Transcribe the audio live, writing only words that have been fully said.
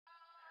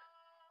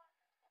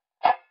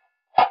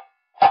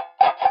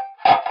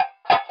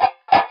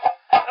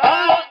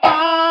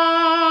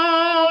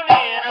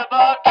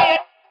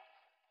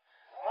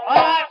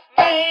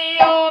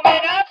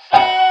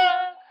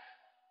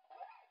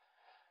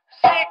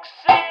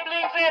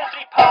siblings and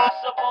 3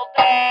 possible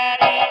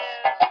daddies.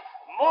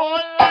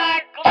 More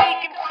likely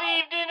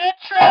conceived in a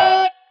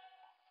truck.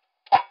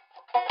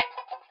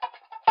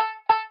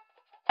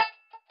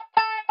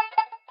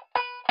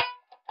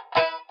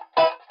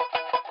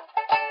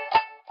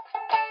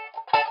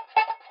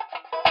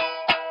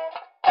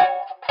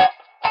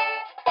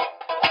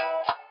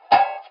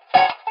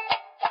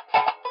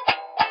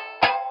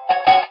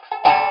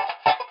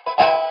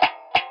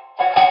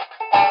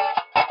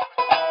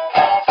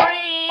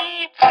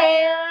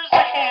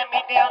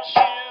 Hand-me-down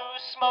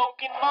shoes,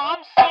 smoking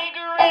mom's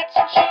cigarettes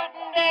and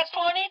shooting dad's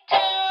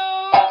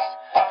 22s,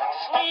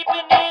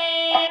 sleeping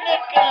in a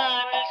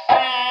gunny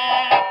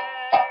sack.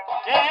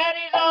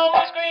 Daddy's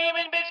always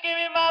screaming, bitch, give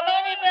me my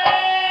money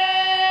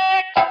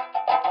back.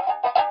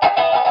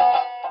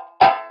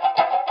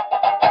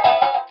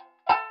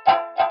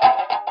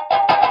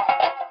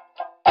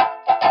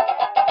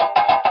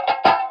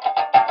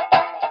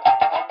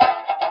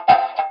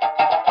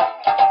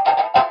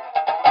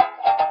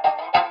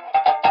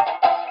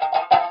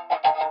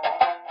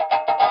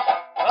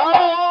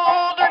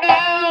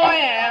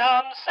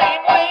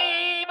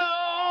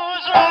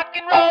 Rock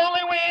and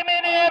rolling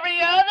women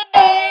every other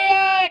day.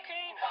 I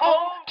came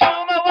home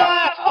to my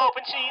wife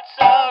hoping she'd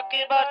suck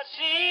it, but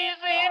she's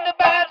in the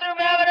bathroom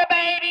having a